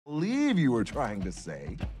believe you were trying to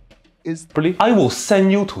say is... I will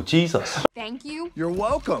send you to Jesus. Thank you. You're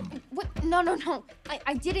welcome. What? No.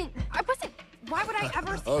 I didn't. I wasn't. Why would I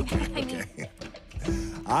ever say that? I mean...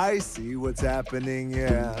 I see what's happening,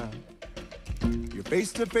 yeah. You're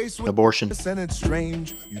face to face with abortion, and it's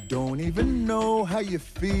strange. You don't even know how you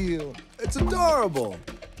feel. It's adorable.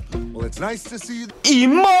 Well, it's nice to see you.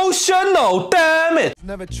 Emotional, damn it!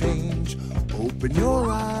 Never change. Open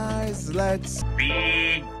your eyes. Let's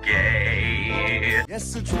be gay.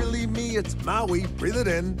 Yes, it's really me. It's Maui. Breathe it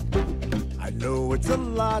in. I know it's a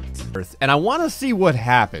lot. Earth, and I want to see what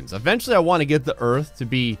happens. Eventually, I want to get the Earth to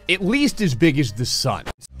be at least as big as the sun.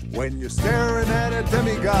 When you're staring at a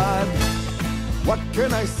demigod, what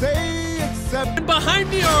can I say except... And behind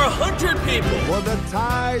me are 100 people. For the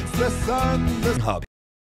tides, the sun, the hub.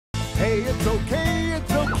 Hey, it's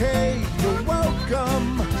okay, you're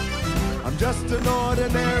welcome. I'm just an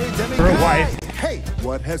ordinary demigod. Hey,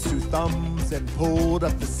 what has two thumbs and pulled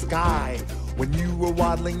up the sky? When you were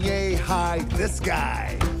waddling yay high, this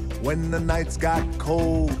guy. When the nights got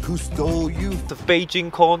cold, who stole you? the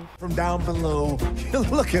Beijing corn. From down below, you're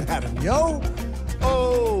looking at him, yo.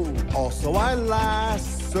 Oh, also I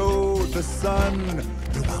lasso the sun.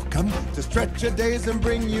 You're welcome to stretch your days and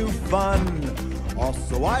bring you fun.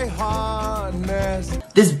 Also I harness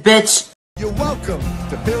this bitch. You're welcome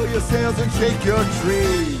to fill your sails and shake your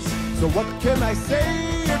trees. So what can I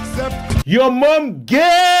say except your mom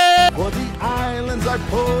gay? For the islands I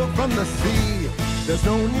pulled from the sea. There's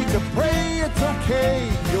no need to pray, it's okay.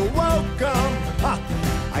 You're welcome.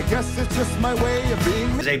 Ha, I guess it's just my way of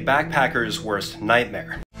being. Is a backpacker's worst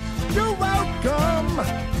nightmare. You're welcome.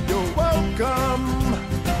 You're welcome.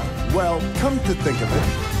 Well, come to think of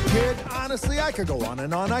it, kid, honestly, I could go on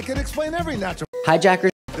and on. I could explain every natural hijacker.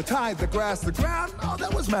 The tide, the grass, the ground. Oh,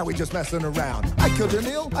 that was Maui just messing around. I killed an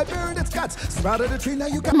eel, I buried its guts. Sprouted a tree, now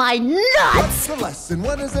you got my nuts. What's the lesson?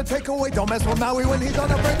 What is the takeaway? Don't mess with Maui when he's on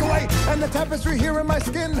a breakaway. And the tapestry here in my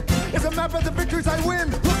skin is a map of the victories I win.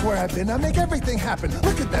 Look where I've been, I make everything happen.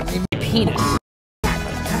 Look at that. Penis.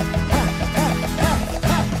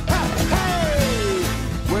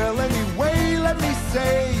 Well, anyway, let me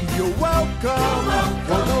say you're welcome.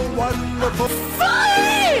 For the wonderful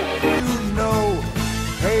you know.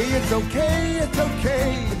 Hey, it's okay,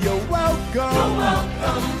 you're welcome.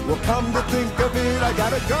 Well, come to think of it, I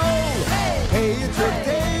gotta go. Hey, it's your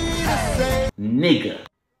day to say nigga.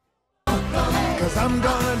 Cause I'm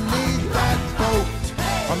gonna need that boat.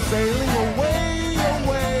 I'm sailing away,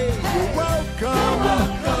 you're welcome.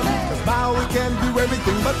 Cause Maui can do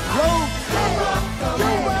everything but float.